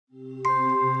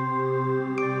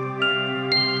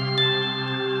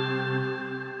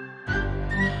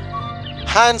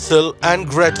Hansel and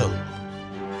Gretel.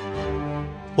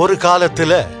 ஒரு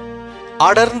காலத்துல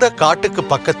அடர்ந்த காட்டுக்கு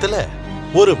பக்கத்துல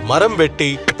ஒரு மரம் வெட்டி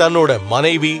தன்னோட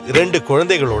மனைவி 2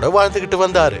 குழந்தைகளோட வாழ்ந்துகிட்டு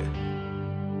வந்தாரு.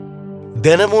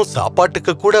 தினமும்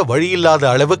சாப்பாட்டுக்கு கூட வழி இல்லாத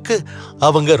அளவுக்கு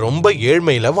அவங்க ரொம்ப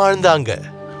ஏழ்மையில வாழ்ந்தாங்க.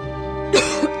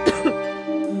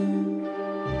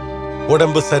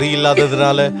 உடம்பு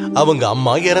சரியில்லாததுனால அவங்க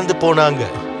அம்மா இறந்து போனாங்க.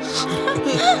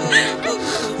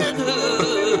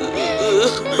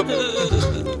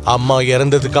 அம்மா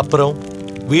இறந்ததுக்கு அப்புறம்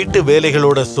வீட்டு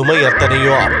வேலைகளோட சுமை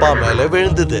அத்தனையும் அப்பா மேல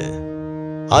விழுந்தது.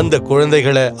 அந்த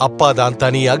குழந்தைகளை அப்பா தான்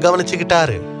தனியா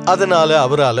கவனிச்சுக்கிட்டாரு. அதனால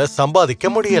அவரால சம்பாதிக்க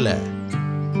முடியல.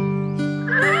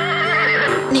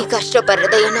 நீ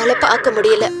கஷ்டப்படுறத என்னால பார்க்க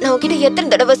முடியல. நான் உன்கிட்ட எத்தனை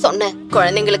தடவை சொன்னேன்,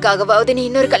 குழந்தைங்களுக்காகவாவது நீ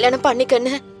இன்னொரு கல்யாணம்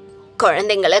பண்ணிக்கன்னு.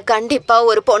 குழந்தைங்களை கண்டிப்பா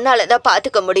ஒரு பொண்ணாலதான்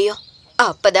பாத்துக்க முடியும்.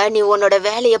 அப்பதான் நீ உன்னோட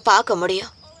வேலைய பார்க்க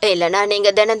முடியும். இல்லனா நீங்க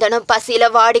தினம் தினம்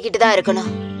பசியில வாடிக்கிட்டு தான்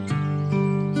இருக்கணும்.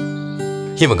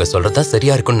 இவங்க சொல்றதா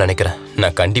சரியா இருக்கும்னு நினைக்கிறேன்.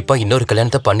 நான் கண்டிப்பா இன்னொரு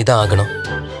கல்யாணத்தை பண்ணிதான் ஆகணும்.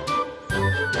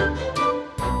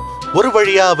 ஒரு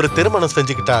வழியா அவர் திருமணம்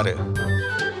செஞ்சுக்கிட்டாரு.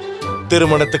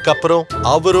 திருமணத்துக்கு அப்புறம்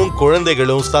அவரும்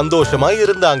குழந்தைகளும் சந்தோஷமா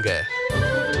இருந்தாங்க.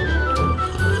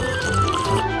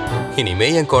 இனிமே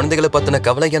என் குழந்தைகளை பத்தின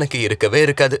கவலை எனக்கு இருக்கவே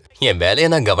இருக்காது. என் வேலையை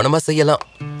நான் கவனமா செய்யலாம்.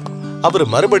 அவர்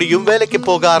மறுபடியும் வேலைக்கு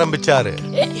போக ஆரம்பிச்சாரு.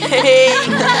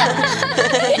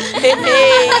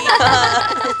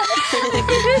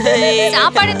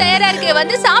 சாப்பாடு தயாரா இருக்கு,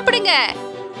 வந்து சாப்பிடுங்க.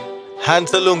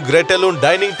 ஹான்சலும் கிரெட்டலும்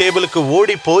டைனிங் டேபிளுக்கு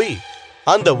ஓடி போய்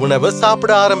அந்த உணவை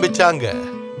சாப்பிட ஆரம்பிச்சாங்க.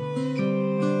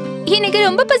 எனக்கு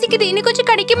ரொம்ப பசிக்குது, இன்னும் கொஞ்சம்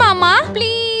கிடைக்குமாமா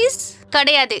ப்ளீஸ்?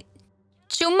 கிடையாது.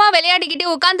 சும்மா விளையாடிக்கிட்டு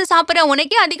உட்கார்ந்து சாப்பிடுற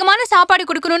உனக்கு அதிகமான சாப்பாடு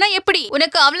கொடுக்கணும்னா எப்படி?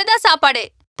 உனக்கு அவ்வளவுதான் சாப்பாடு.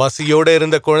 பசியோட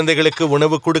இருந்த குழந்தைகளுக்கு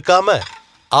உணவு கொடுக்காம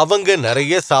அவங்க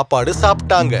நிறைய சாப்பாடு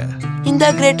சாப்பிட்டாங்க. இந்த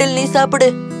கிரெட்டல் நீ சாப்பிடு.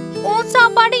 உன்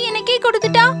சாப்பாடு எனக்கே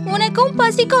கொடுத்துட்டா உனக்கும்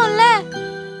பசிக்கும்ல?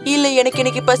 இல்ல, எனக்கு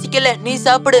இன்னைக்கு பசிக்கல, நீ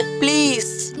சாப்பிடு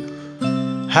ப்ளீஸ்.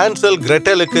 ஹான்சல்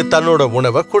கிரெட்டலுக்கு தன்னோட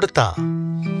உணவை கொடுத்தான்.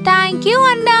 தேங்க்யூ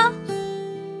அண்ணா.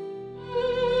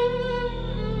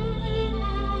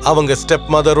 அவங்க ஸ்டெப்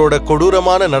மதரோட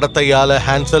கொடூரமான நடத்தையால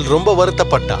ஹான்சல் ரொம்ப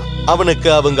வருத்தப்பட்டான். அவனுக்கு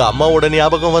அவங்க அம்மாவோட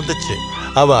ஞாபகம் வந்துச்சு.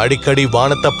 அவன் அடிக்கடி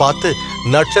வானத்தை பார்த்து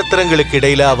நட்சத்திரங்களுக்கு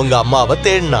இடையில அவங்க அம்மாவை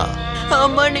தேடினான்.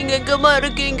 அம்மா, நீங்க எங்கம்மா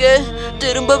இருக்கீங்க?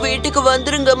 திரும்ப வீட்டுக்கு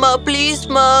வந்துருங்கம்மா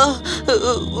ப்ளீஸ்மா.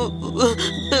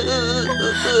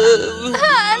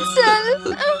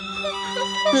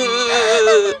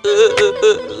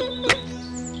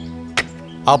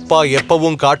 அப்பா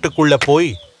எப்பவும் காட்டுக்குள்ள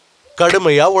போய்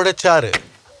கடுமையா உழைச்சாரு.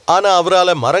 ஆனா அவரால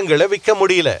மரங்களை விற்க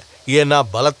முடியல. ஏன்னா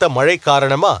பலத்த மழை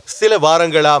காரணமா சில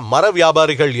வாரங்களா மர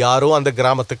வியாபாரிகள் யாரும் அந்த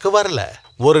கிராமத்துக்கு வரல.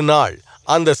 ஒரு நாள்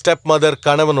அந்த ஸ்டெப் மதர்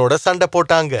கணவனோட சண்டை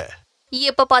போட்டாங்க.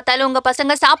 எப்ப பார்த்தாலும் உங்க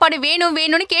பசங்க சாப்பாடு வேணும்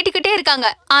வேணும்னு கேட்டுக்கிட்டே இருக்காங்க.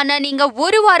 ஆனா நீங்க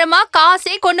ஒரு வாரமா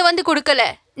காசே கொண்டு வந்து கொடுக்கல.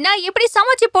 நான் எப்படி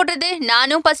சமைச்சு போடுறது?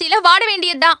 நானும் பசியில வாட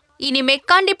வேண்டியதுதான். இனிமே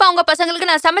கண்டிப்பா உங்க பசங்களுக்கு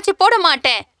நான் சமைச்சு போட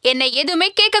மாட்டேன். என்ன எதுவுமே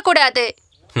கேட்க கூடாது.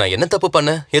 நான் என்ன தப்பு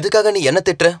பண்ண? எதுக்காக நீ என்ன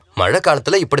திட்டுற? மழை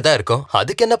காலத்துல இப்படிதான் இருக்கும்.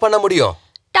 அதுக்கு என்ன பண்ண முடியும்?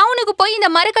 டவுனுக்கு போய் இந்த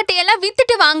மரக்கட்டையெல்லாம்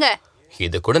வித்துட்டு வாங்க.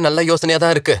 இது கூட நல்ல யோசனையா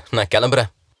தான் இருக்கு. நான் கிளம்புறேன்.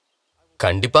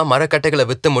 கண்டிப்பா மரக்கட்டைகளை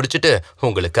வித்து முடிச்சிட்டு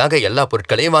உங்களுக்காக எல்லா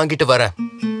பொருட்களையும் வாங்கிட்டு வரேன்.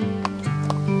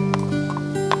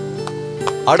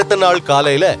 அடுத்த நாள்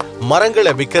காலையில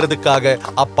மரங்களை விக்கிறதுக்காக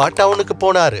அப்பா டவுனுக்கு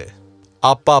போனாரு.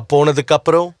 அப்பா போனதுக்கு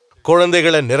அப்புறம்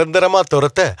குழந்தைகளை நிரந்தரமா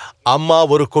துரத்த அம்மா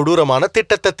ஒரு கொடூரமான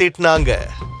திட்டத்தை தீட்டினாங்க.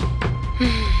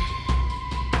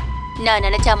 நான்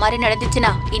நினைச்ச மாதிரி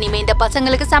நடந்துச்சுன்னா இனிமே இந்த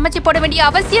பசங்களுக்கு சமைச்சு போட வேண்டிய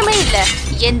அவசியமே இல்ல.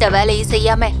 எந்த வேலையும்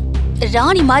செய்யாம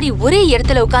ராணி மாதிரி ஒரே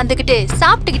இடத்துல உட்கார்ந்துகிட்டு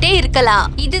சாப்பிட்டுக்கிட்டே இருக்கலாம்.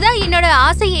 இதுதான் என்னோட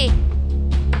ஆசையே.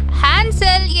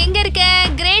 ஹான்சல் எங்க இருக்க?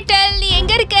 கிரேட்டல் நீ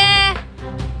எங்க இருக்க?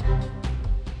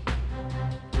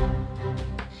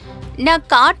 நான்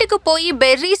காட்டுக்கு போய்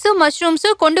பெர்ரிஸும்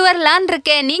மஷ்ரூம்ஸும் கொண்டு வரலான்னு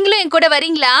இருக்கேன். நீங்களும் என் கூட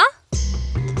வரீங்களா?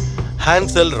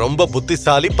 ஹான்சல் ரொம்ப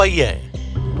புத்திசாலி பையன்.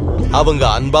 அவங்க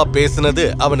அன்பா பேசினது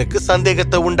அவனுக்கு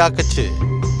சந்தேகத்தை உண்டாக்குச்சு.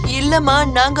 இல்லம்மா,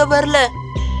 நாங்க வரல.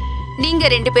 நீங்க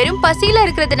 2 பேரும் பசியில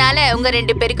இருக்கிறதுனால உங்க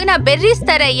 2 பேருக்கும் நான் பெர்ரிஸ்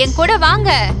தரேன். என் கூட வாங்க.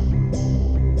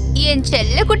 என்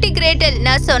செல்ல குட்டி கிரேட்டல்,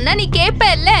 நான் சொன்னா நீ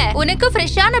கேப்பல்ல? உனக்கு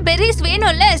ஃப்ரெஷ்ஷான பெர்ரிஸ்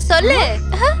வேணும்ல? சொல்லு.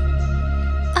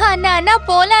 அண்ணா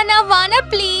போலானா? வானா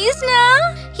ப்ளீஸ்னா.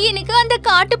 எனக்கு அந்த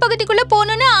காட்டு பகுதிக்குள்ள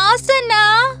போகணும்னு ஆசைண்ணா.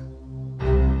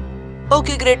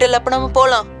 ஓகே கிரேட்டல், அப்ப நம்ம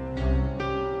போலாம்.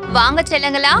 வாங்க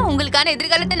செல்லங்களா, உங்களுக்கான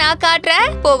எதிர்காலத்தை நான் காட்டுறேன்.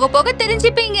 போக போக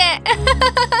தெரிஞ்சுப்பீங்க.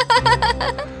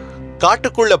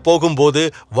 காட்டுக்குள்ள போகும்போது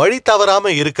வழி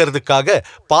தவறாம இருக்கிறதுக்காக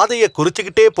பாதைய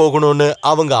குறிச்சுக்கிட்டே போகணும்னு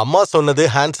அவங்க அம்மா சொன்னது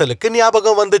ஹான்சலுக்கு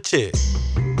ஞாபகம் வந்துச்சு.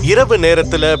 இரவு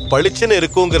நேரத்துல பளிச்சுன்னு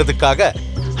இருக்குங்கிறதுக்காக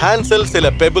ஹான்சல் சில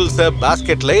பெபிள்ஸ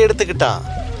பாஸ்கெட்ல எடுத்துக்கிட்டான்.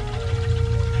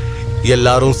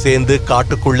 எல்லாரும் சேர்ந்து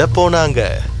காட்டுக்குள்ள போனாங்க.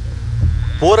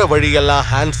 போற வழியெல்லாம்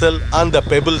ஹான்சல் அந்த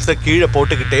பெபிள்ஸ கீழே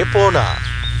போட்டுக்கிட்டே போனா.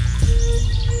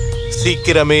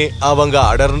 சீக்கிரமே அவங்க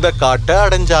அடர்ந்த காட்டை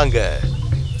அடைஞ்சாங்க.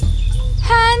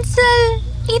 ஹான்சல்,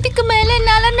 இதுக்கு மேல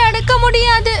என்னால நடக்க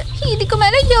முடியாது. இதுக்கு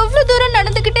மேல எவ்வளவு தூரம்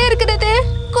நடந்துகிட்டே இருக்கிறது?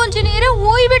 கொஞ்ச நேரம்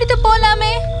ஓய்வெடுத்து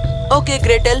போலாமே. Okay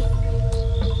Gretel.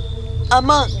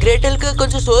 அம்மா, கிரேட்டலுக்கு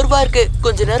கொஞ்சம் சோர்வா இருக்கு.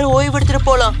 கொஞ்ச நேரம் ஓய்வெடுத்துட்டு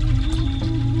போலாம்.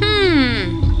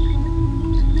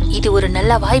 இது ஒரு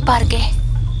நல்ல வாய்ப்பா இருக்கே.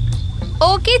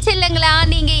 ஓகே செல்லுங்களா,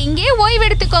 நீங்க இங்கே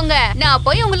ஓய்வெடுத்துக்கோங்க. நான்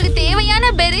போய் உங்களுக்கு தேவையான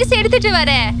பெரிஸ் எடுத்துட்டு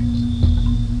வரேன்.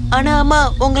 ஆனா அம்மா,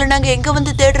 உங்களை நாங்க எங்க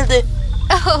வந்து தேடுறது?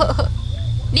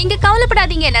 நீங்க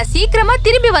கவலைப்படாதீங்க, நான் சீக்கிரமா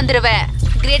திரும்பி வந்துருவேன்.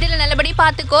 கிரேடல நல்லபடி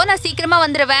பாத்துக்கோ, நான் சீக்கிரமா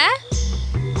வந்துருவேன்.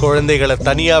 குழந்தைகளை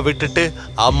தனியா விட்டுட்டு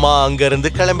அம்மா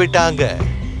அங்கிருந்து கிளம்பிட்டாங்க.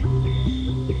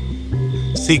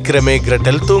 சீக்கிரமே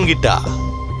கிரெட்டல் தூங்கிட்டா.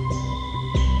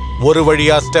 ஒரு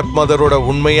வழியா ஸ்டெப் மதரோட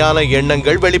உண்மையான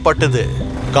எண்ணங்கள் வெளிப்பட்டது.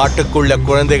 காட்டுக்குள்ள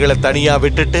குழந்தைகளை தனியா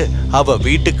விட்டுட்டு அவ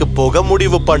வீட்டுக்கு போக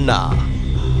முடிவு பண்ணா.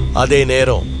 அதே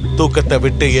நேரம் தூக்கத்தை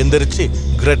விட்டு எந்திரிச்சு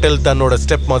கிரெட்டல் தன்னோட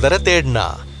ஸ்டெப் மதரை தேடினா.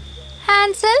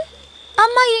 ஹான்சல்,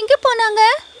 அம்மா எங்க போனாங்க?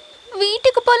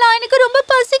 வீட்டுக்கு போலாம், எனக்கு ரொம்ப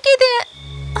பசிக்குது.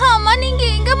 அம்மா, நீங்க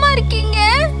எங்கம்மா இருக்கீங்க?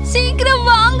 சீக்கிரம்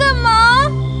வாங்கம்மா.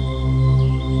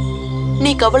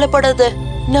 நீ கவலைப்படாத,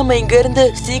 நம்ம இங்க இருந்து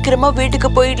சீக்கிரமா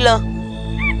வீட்டுக்கு போயிடலாம்.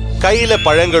 கையில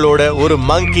பழங்களோட ஒரு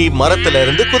மங்கி மரத்துல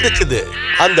இருந்து குதிச்சுது.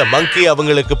 அந்த மங்கி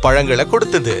அவங்களுக்கு பழங்களை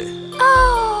கொடுத்தது.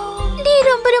 நீ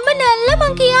ரொம்ப ரொம்ப நல்ல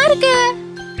மங்கியா இருக்க.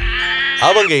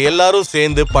 அவங்க எல்லாரும்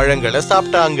சேர்ந்து பழங்களை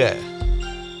சாப்பிட்டாங்க.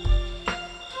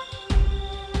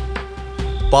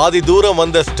 பாதி தூரம்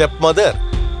வந்த ஸ்டெப் மதர்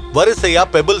வரிசையா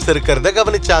பெபிள்ஸ் இருக்கிறத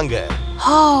கவனிச்சாங்க.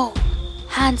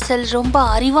 ஹான்சல் ரொம்ப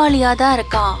அறிவாளியா தான்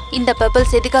இருக்கான். இந்த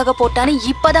பெபிள்ஸ் எதுக்காக போட்டான்னு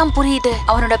இப்பதான் புரியுது.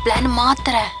 அவனோட பிளான்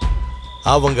மாத்திர.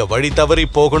 அவங்க வழி தவறி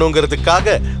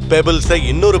போகணுங்கிறதுக்காக பெபிள்ஸை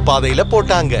இன்னொரு பாதையில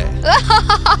போட்டாங்க.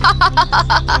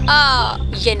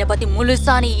 என்ன பத்தி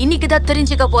முழுசா நீ இன்னைக்குதான்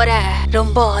தெரிஞ்சுக்க போற.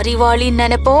 ரொம்ப அறிவாளின்னு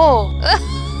நினைப்போ.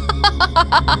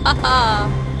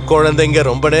 குழந்தைங்க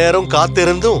ரொம்ப நேரம்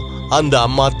காத்திருந்தும் அந்த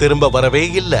அம்மா திரும்ப வரவே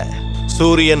இல்ல.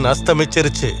 சூரியன்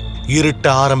அஸ்தமிச்சிருச்சு, இருட்ட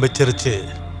ஆரம்பிச்சிருச்சு.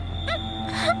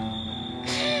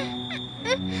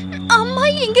 அம்மா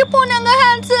எங்க போனாங்க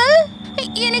ஹான்சல்?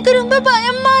 எனக்கு ரொம்ப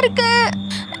பயமா இருக்கு.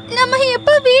 நம்ம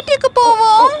எப்ப வீட்டுக்கு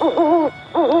போவோம்?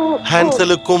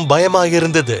 ஹான்சலுக்கும் பயமா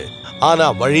இருந்தது. ஆனா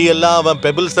வழியெல்லாம் அவன்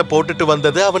பெபிள்ஸ போட்டுட்டு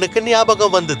வந்தது அவனுக்கு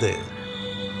ஞாபகம் வந்தது.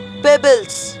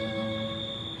 பெபிள்ஸ்.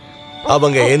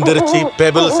 அவங்க எந்திரிச்சு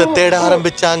பெபிள்ஸ தேட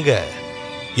ஆரம்பிச்சாங்க.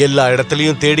 எல்லா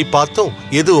இடத்துலயும் தேடி பார்த்தோம்,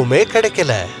 எதுவுமே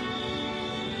கிடைக்கல.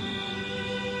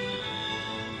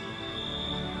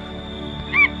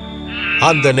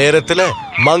 அந்த நேரத்துல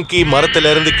மங்கி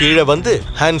மரத்துல இருந்து கீழே வந்து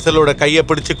ஹான்சலோட கைய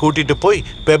பிடிச்சு கூட்டிட்டு போய்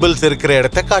பெபிள்ஸ் இருக்கிற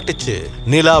இடத்தை காட்டுச்சு.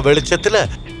 நிலா வெளிச்சத்துல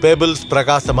பெபிள்ஸ்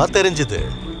பிரகாசமா தெரிஞ்சுது.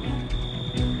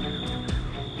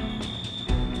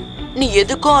 நீ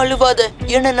எதுக்கும் அழுவாத,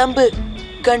 என்ன நம்பு.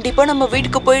 கண்டிப்பா நம்ம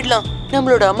வீட்டுக்கு போயிடலாம்.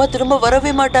 நம்மளோட அம்மா திரும்ப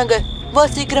வரவே மாட்டாங்க. வா,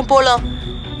 சீக்கிரம் போலாம்.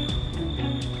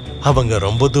 அவங்க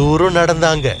ரொம்ப தூரம்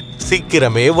நடந்தாங்க.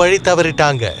 சீக்கிரமே வழி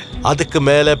தவறிட்டாங்க. அதுக்கு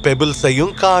மேல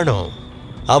பெபிள்ஸையும் காணோம்.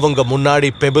 அவங்க முன்னாடி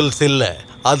பெபிள்ஸ் இல்ல,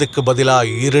 அதுக்கு பதிலா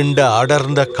இருண்ட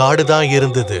அடர்ந்த காடுதான்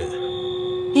இருந்தது.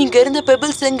 இங்க இருந்த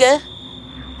பெபிள்ஸ் எங்க?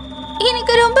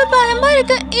 எனக்கு ரொம்ப பயமா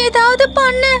இருக்கு, ஏதாவது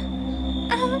பண்ணு.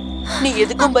 நீ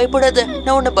எதுக்கும் பயப்படாத,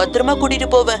 நான் உன்னை பத்திரமா கூட்டிட்டு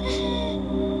போவேன்.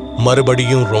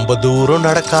 மறுபடியும் ரொம்ப தூரம்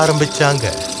நடக்க ஆரம்பிச்சாங்க.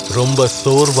 ரொம்ப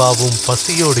சோர்வாவும்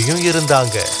பசியோடையும்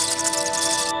இருந்தாங்க.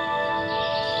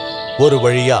 ஒரு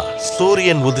வழியா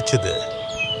சூரியன் உதிச்சுது.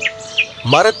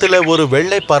 மரத்துல ஒரு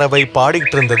வெள்ளை பறவை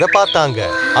பாடிட்டு இருந்ததை பார்த்தாங்க.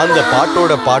 அந்த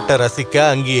பாட்டோட பாட்டை ரசிக்க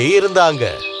அங்கேயே இருந்தாங்க.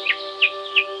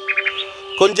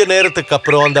 கொஞ்ச நேரத்துக்கு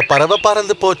அப்புறம் அந்த பறவை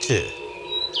பறந்து போச்சு.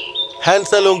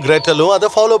 ஹான்சலும் கிரெட்டலும் அதை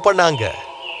ஃபாலோ பண்ணாங்க.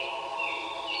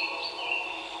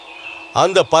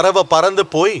 அந்த பறவை பறந்து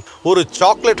போய் ஒரு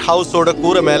சாக்லேட் ஹவுஸோட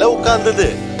கூரை மேல உட்கார்ந்தது.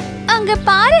 அங்க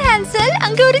பாரு ஹான்சல்,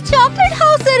 அங்க ஒரு சாக்லேட்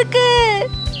ஹவுஸ் இருக்கு.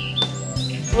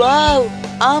 வாவ்,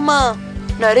 ஆமா,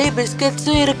 நிறைய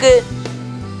பிஸ்கட்ஸும் இருக்கு.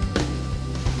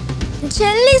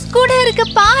 ஜெல்லிஸ் கூட இருக்கு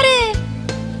பாரு.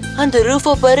 அந்த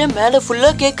ரூஃப பாரு, மேல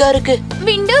ஃபுல்லா கேக்கா இருக்கு.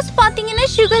 விண்டோஸ் பாத்தீங்கன்னா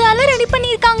சுகரால ரெடி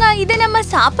பண்ணிருக்காங்க. இத நம்ம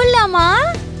சாப்பிடலாமா?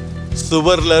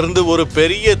 சுவர்ல இருந்து ஒரு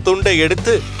பெரிய துண்டை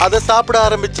எடுத்து அதை சாப்பிட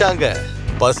ஆரம்பிச்சாங்க.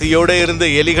 பசியோட இருந்த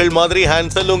எலிகள் மாதிரி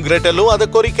ஹான்சலும் கிரெட்டலும் அதை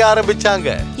கொறிக்க ஆரம்பிச்சாங்க.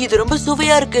 இது ரொம்ப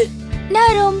சுவையா இருக்கு.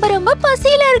 நான் ரொம்ப ரொம்ப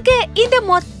பசியில இருக்கேன். இந்த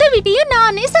மொத்த வீட்டையும்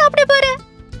நானே சாப்பிட போறேன்.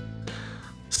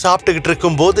 சாப்பிட்டுக்கிட்டு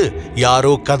இருக்கும் போது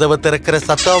யாரோ கதவை திறக்கிற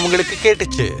சத்தம் அவங்களுக்கு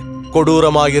கேட்டுச்சு.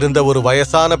 கொடூரமா இருந்த ஒரு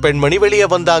வயசான பெண்மணி வெளியே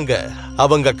வந்தாங்க.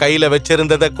 அவங்க கையில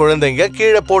வச்சிருந்தத குழந்தைங்க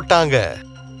கீழே போட்டாங்க.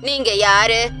 நீங்க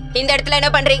யாரு? இந்த இடத்துல என்ன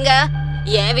பண்றீங்க?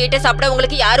 என் வீட்டை சாப்பிட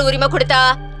உங்களுக்கு யாரு உரிமை கொடுத்தா?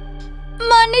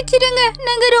 மன்னிச்சிடுங்க,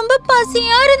 நாங்க ரொம்ப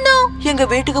பசியா இருந்தோம். எங்க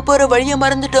வீட்டுக்கு போற வழிய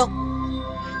மறந்துட்டோம்.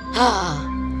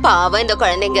 பாவம் இந்த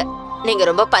குழந்தைங்க. நீங்க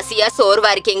ரொம்ப பசியா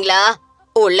சோர்வா இருக்கீங்களா?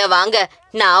 உள்ள வாங்க,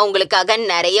 நான் உங்களுக்காக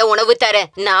நிறைய உணவு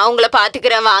தரேன். நான் உங்களை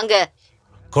பாத்துக்கிறேன், வாங்க.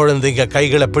 குழந்தைங்க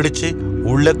கைகளை பிடிச்சு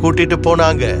உள்ள கூட்டிட்டு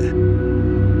போனாங்க.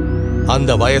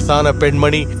 அந்த வயசான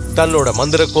பெண்மணி தன்னோட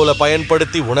மந்திரக்கோலை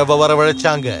பயன்படுத்தி உணவை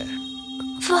வரவழைச்சாங்க.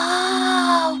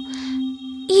 வாவ்,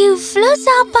 இவ்ளோ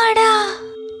சாப்பாடா?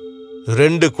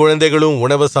 2 குழந்தைகளும்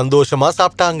உணவை சந்தோஷமா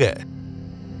சாப்பிட்டாங்க.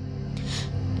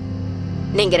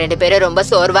 நீங்க 2 பேரும் ரொம்ப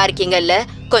சோர்வா இருக்கீங்கல்ல,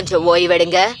 கொஞ்சம்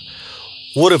ஓய்வெடுங்க.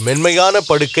 ஒரு மென்மையான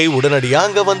படுக்கை உடனடியா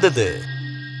அங்க வந்தது.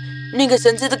 நீங்க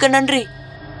செஞ்சதுக்கு நன்றி.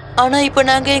 ஆனா இப்ப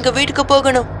நாங்க எங்க வீட்டுக்கு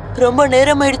போகணும். ரொம்ப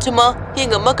நேரம் ஆயிடுச்சுமா.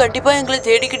 எங்க அம்மா கண்டிப்பா எங்களை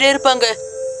தேடிக்கிட்டே இருப்பாங்க.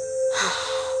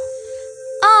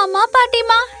 ஆமா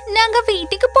பாட்டிமா, நாங்க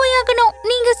வீட்டுக்கு போயாகணும்.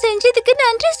 நீங்க செஞ்சதுக்கு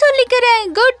நன்றி சொல்லிக்கிறேன்.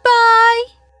 Good bye.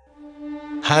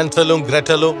 ஹான்சலும்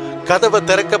கிரெட்டலும் கதவை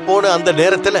திறக்க போன அந்த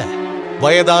நேரத்துல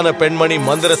வயதான பெண்மணி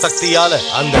மந்திர சக்தியால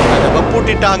அந்த கதவை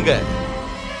பூட்டிட்டாங்க.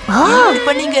 இப்படி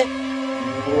பண்ணீங்க.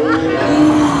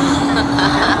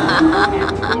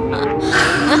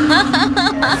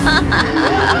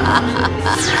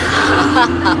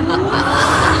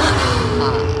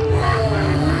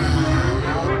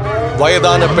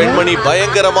 வயதான பெண்மணி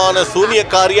பயங்கரமான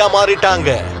சூனியக்காரியா மாறிட்டாங்க.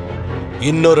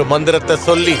 இன்னொரு மந்திரத்தை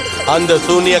சொல்லி அந்த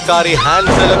சூனியக்காரி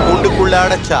ஹான்சல கூண்டுக்குள்ள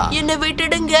அடைச்சா. என்ன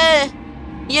விட்டுடுங்க,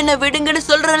 என்ன விடுங்கன்னு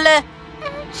சொல்றேன்ல.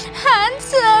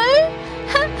 ஹான்சல்,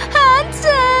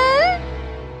 ஹான்சல்.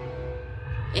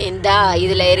 இந்தா,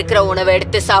 இதுல இருக்கிற உணவை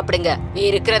எடுத்து சாப்பிடுங்க.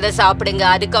 இருக்கிறத சாப்பிடுங்க,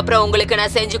 அதுக்கப்புறம் உங்களுக்கு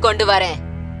நான் செஞ்சு கொண்டு வரேன்.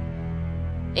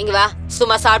 இங்க வா.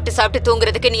 சும்மா சாப்பிட்டு சாப்பிட்டு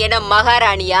தூங்குறதுக்கு நீ என்ன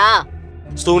மகாராணியா?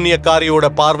 சூனியக்காரியோட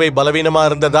பார்வை பலவீனமா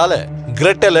இருந்ததால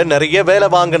கிரெட்டல நிறைய வேலை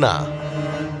வாங்கினா.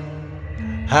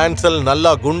 ஹான்சல்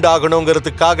நல்லா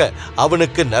குண்டாகணுங்கிறதுக்காக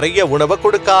அவனுக்கு நிறைய உணவை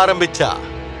கொடுக்க ஆரம்பிச்சா.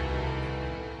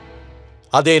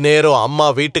 அதே நேரம் அம்மா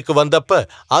வீட்டுக்கு வந்தப்ப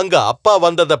அங்க அப்பா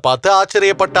வந்ததை பார்த்து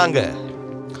ஆச்சரியப்பட்டாங்க.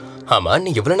 ஆமா, நீ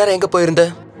இவ்வளவு நேரம் எங்க போயிருந்த?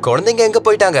 குழந்தைங்க எங்க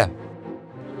போயிட்டாங்க?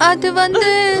 அது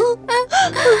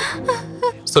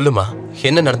சொல்லுமா,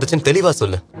 என்ன நடந்துச்சுன்னு தெளிவா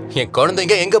சொல்லு. என்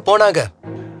குழந்தைங்க எங்க போனாங்க?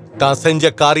 தான் செஞ்ச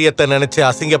காரியத்தை நினைச்சு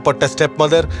அசிங்கப்பட்ட ஸ்டெப்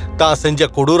மதர் தான் செஞ்ச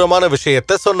கொடூரமான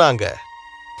விஷயத்த சொன்னாங்க.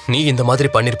 நீ இந்த மாதிரி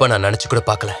பண்ணிருப்பா நான் நினைச்சு கூட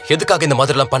பார்க்கல. எதுக்காக இந்த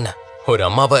மாதிரி எல்லாம் பண்ண? ஒரு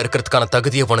அம்மாவா இருக்கிறதுக்கான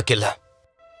தகுதியே உனக்கு இல்ல.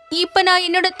 இப்ப நான்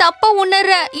என்னோட தப்ப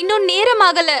உணர்றேன். இன்னும் நேரம்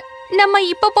ஆகல. நம்ம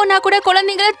இப்ப போனா கூட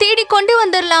குழந்தைங்களை தேடி கொண்டு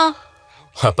வந்துடலாம்.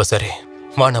 அப்ப சரி,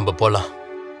 வா நம்ம போலாம்.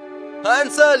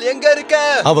 ஹான்சல் எங்க இருக்க?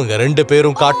 அவங்க 2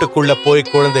 பேரும் காட்டுக்குள்ள போய்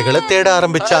குழந்தைகளை தேட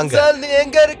ஆரம்பிச்சாங்க. ஹான்சல், நீ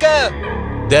எங்க இருக்க?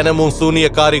 தினமும்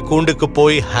சூனியக்காரி கூண்டுக்கு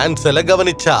போய் ஹான்சல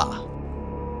கவனிச்சா.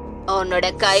 உன்னோட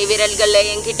கை விரல்கள்ல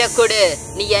என்கிட்ட கொடு.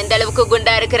 நீ எந்த அளவுக்கு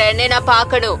குண்டா இருக்கிறன்னு நான்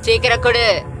பார்க்கணும். சீக்கிரம் கொடு.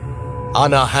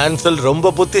 ஆனா ஹான்சல்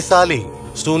ரொம்ப புத்திசாலி.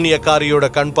 சூனியக்காரியோட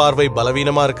கண் பார்வை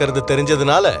பலவீனமா இருக்கிறது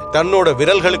தெரிஞ்சதுனால தன்னோட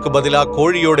விரல்களுக்கு பதிலா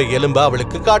கோழியோட எலும்ப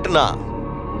அவளுக்கு காட்டுனா.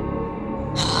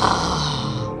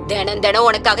 தினம் தினம்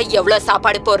உனக்காக எவ்வளவு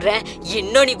சாப்பாடு போடுறேன்,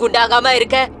 இன்னும் நீ குண்டாகாம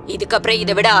இருக்க. இதுக்கப்புறம்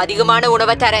இதை விட அதிகமான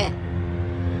உணவை தரேன்.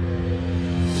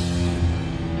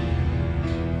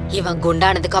 இவன்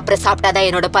குண்டானதுக்கு அப்புறம் சாப்பிட்டாதான்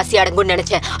என்னோட பசி அடங்கும்னு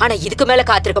நினைச்சேன். ஆனா இதுக்கு மேல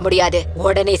காத்திருக்க முடியாது.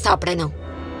 உடனே சாப்பிடணும்.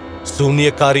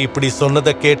 சூனியக்காரி இப்படி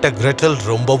சொன்னதை கேட்ட கிரெட்டல்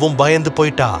ரொம்பவும் பயந்து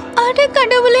போயிட்டா. அட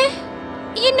கடவுளே,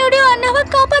 என்னோட அண்ணாவை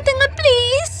காப்பாத்துங்க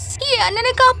ப்ளீஸ். என்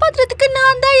அண்ணனை காப்பாத்துறதுக்கு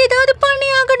நான் தான் ஏதாவது பண்ணி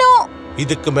ஆகணும்.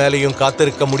 இதுக்கு மேலையும்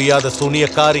காத்திருக்க முடியாத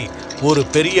சூனியக்காரி ஒரு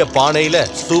பெரிய பானையில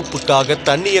சூப்புக்காக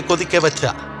தண்ணிய கொதிக்க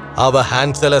வச்சா. அவ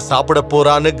ஹான்சல சாப்பிட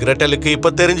போறான்னு கிரெட்டலுக்கு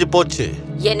இப்ப தெரிஞ்சு போச்சு.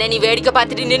 என்ன நீ வேடிக்கை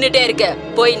பார்த்துட்டு நின்னுட்டே இருக்க?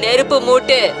 போய் நெருப்பு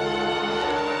மூட்டு.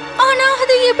 ஆனா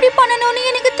அது எப்படி பண்ணணும்னு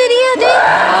எனக்கு தெரியாது.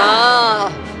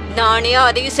 நானே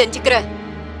அதையும் செஞ்சுக்கிறேன்.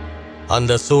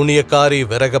 அந்த சூனியக்காரி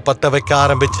விறக பத்த வைக்க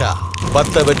ஆரம்பிச்சா.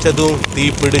 பத்த வச்சதும் தீ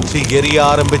பிடிச்சு எரிய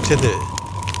ஆரம்பிச்சது.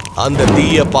 அந்த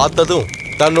தீய பார்த்ததும்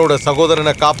தன்னோட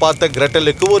சகோதரனை காப்பாத்த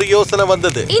கிரெட்டலுக்கு ஒரு யோசனை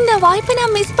வந்தது. இந்த வாய்ப்பை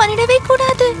நான் மிஸ் பண்ணிடவே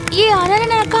கூடாது. என் அண்ணனை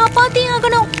நான் காப்பாத்தி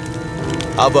ஆகணும்.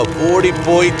 அவ ஓடி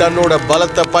போய் தன்னோட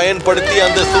பலத்தை பயன்படுத்தி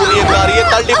அந்த சூனியக்காரியை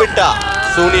தள்ளிவிட்டா.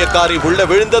 சூனியக்காரி உள்ள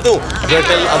விழுந்ததும்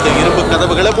கிரெட்டல் அந்த இரும்பு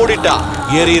கதவுகளை மூடிட்டா.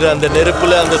 எரியிற அந்த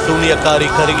நெருப்புல அந்த சூனியக்காரி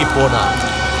கருகி போனா.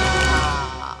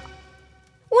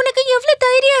 உனக்கு எவ்வளவு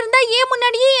தைரியம் இருந்தா ஏன்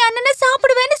முன்னாடியே என் அண்ணனை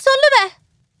சாப்பிடுவேன்னு சொல்லுவேன்?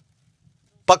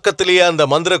 பக்கத்திலேயே அந்த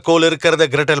மந்திரக்கோல் இருக்கிறத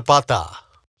கிரெட்டல் பார்த்தா.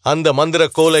 அந்த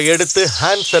மந்திரக்கோலை எடுத்து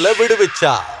ஹான்சல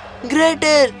விடுவிச்சா.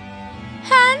 கிரெட்டல்,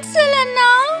 ஹான்சல் அண்ணா.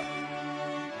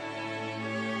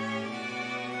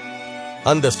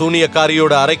 அந்த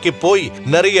சூனியக்காரியோட அறைக்கு போய்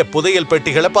நிறைய புதையல்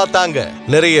பெட்டிகளை பார்த்தாங்க.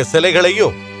 நிறைய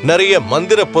சிலைகளையும் நிறைய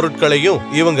மந்திர பொருட்களையும்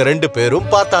இவங்க 2 பேரும்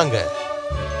பார்த்தாங்க.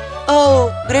 ஓ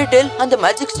கிரேட்டல், அந்த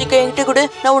மேஜிக் ஸ்டிக்கை என்கிட்ட கூட,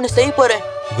 நான் ஒன்னு செய்ய போறேன்.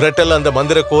 கிரெட்டல் அந்த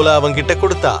மந்திர கோலை அவங்கிட்ட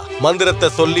கொடுத்தா. மந்திரத்தை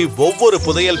சொல்லி ஒவ்வொரு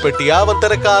புதையல் பெட்டியா அவன்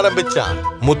திறக்க ஆரம்பிச்சான்.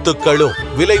 முத்துக்களும்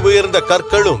விலை உயர்ந்த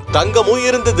கற்களும் தங்கமும்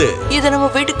இருந்தது. இத நம்ம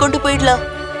வீட்டுக்கு கொண்டு போயிடலாம்.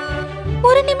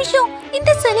 ஒரு நிமிஷம்,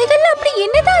 இந்த சிலைகள் அப்படி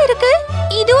என்னதான் இருக்கு?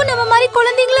 இதுவும் நம்ம மாதிரி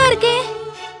குழந்தைங்களா இருக்கே.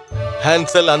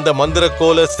 ஹான்சல் அந்த மந்திர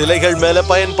கோலை சிலைகள் மேல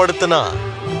பயன்படுத்தினான்.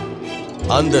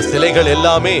 அந்த சிலைகள்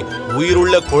எல்லாமே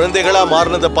உயிருள்ள குழந்தைகளா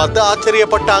மாறினதை பார்த்து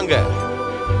ஆச்சரியப்பட்டாங்க.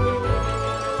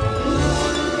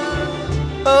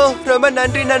 ஓ, ரொம்ப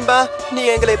நன்றி நண்பா, நீ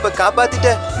எங்களை இப்ப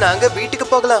காப்பாத்திட்ட. நாங்க வீட்டுக்கு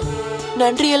போகலாம்.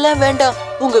 நன்றி எல்லாம் வேண்டாம்.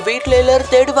 உங்க வீட்டுல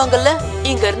எல்லாரும் தேடுவாங்கல்ல,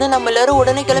 இங்க இருந்து நம்ம எல்லாரும்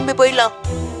உடனே கிளம்பி போயிடலாம்.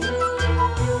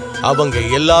 அவங்க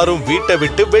எல்லாரும் வீட்டை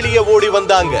விட்டு வெளியே ஓடி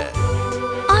வந்தாங்க.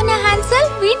 ஆனா ஹான்சல்,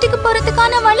 வீட்டுக்கு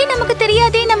போறதுக்கான வழி நமக்கு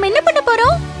தெரியாதே. நம்ம என்ன பண்ண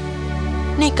போறோம்?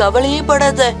 நீ கவலையே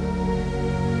படாத.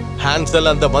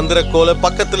 ஹான்சல் அந்த மந்திர கோலை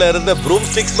பக்கத்துல இருந்த ப்ரூம்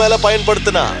ஸ்டிக்ஸ் மேல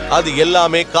பயன்படுத்தினா. அது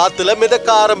எல்லாமே காத்துல மிதக்க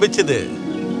ஆரம்பிச்சது.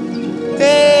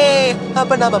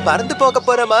 அப்ப நாம பறந்து போக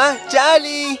போறோமா?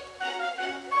 ஜாலி!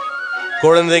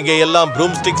 குழந்தைங்க எல்லாம்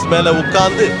ப்ரூம் ஸ்டிக்ஸ் மேல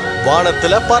உட்கார்ந்து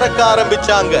வானத்துல பறக்க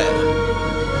ஆரம்பிச்சாங்க.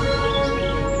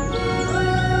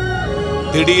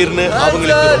 திடீர்னு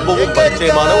அவங்களுக்கு ரொம்பவும்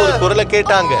பரிச்சயமான ஒரு குரலை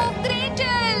கேட்டாங்க.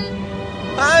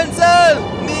 ஹான்சல்,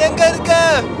 நீ எங்க இருக்க?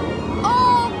 ஓ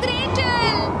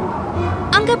கிரேட்டல்,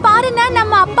 அங்க பாருங்க,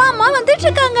 நம்ம அப்பா அம்மா வந்துட்டு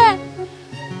இருக்காங்க.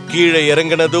 கீழே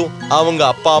இறங்கினதும் அவங்க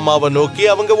அப்பா அம்மாவை நோக்கி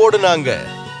அவங்க ஓடுனாங்க.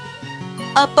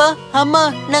 அப்பா அம்மா,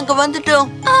 நாங்க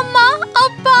வந்துட்டோம். அம்மா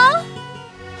அப்பா,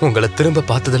 உங்களை திரும்ப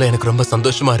பார்த்ததுல எனக்கு ரொம்ப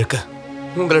சந்தோஷமா இருக்கு.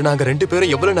 உங்களை நாங்க 2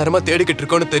 பேரும் எவ்வளவு நேரமா தேடிக்கிட்டு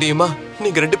இருக்கோம்னு தெரியுமா?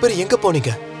 நீங்க 2 பேரும் எங்க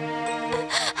போனீங்க?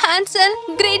 ஹான்சல்,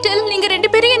 கிரேட்டல், நீங்க 2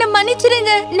 பேரும் என்ன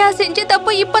மன்னிச்சிருங்க. நான் செஞ்ச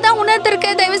தப்பு இப்பதான்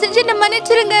உணர்ந்திருக்கேன். தயவு செஞ்சு என்ன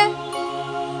மன்னிச்சிருங்க.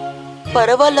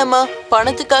 பரவாயில்லம்மா,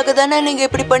 பணத்துக்காக தானே நீங்க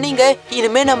இப்படி பண்ணீங்க.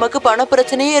 இனிமே நமக்கு பண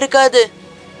பிரச்சனையே இருக்காது.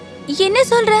 என்ன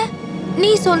சொல்ற? நீ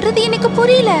சொல்றது எனக்கு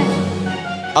புரியல.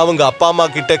 அவங்க அப்பா அம்மா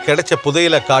கிட்ட கிடைச்ச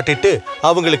புதையலை காட்டிட்டு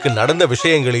அவங்களுக்கு நடந்த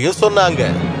விஷயங்களையும் சொன்னாங்க.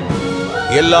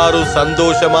 எல்லாரும்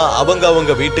சந்தோஷமா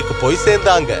அவங்க வீட்டுக்கு போய்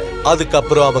சேர்ந்தாங்க.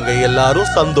 அதுக்கப்புறம் அவங்க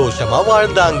எல்லாரும் சந்தோஷமா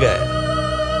வாழ்ந்தாங்க.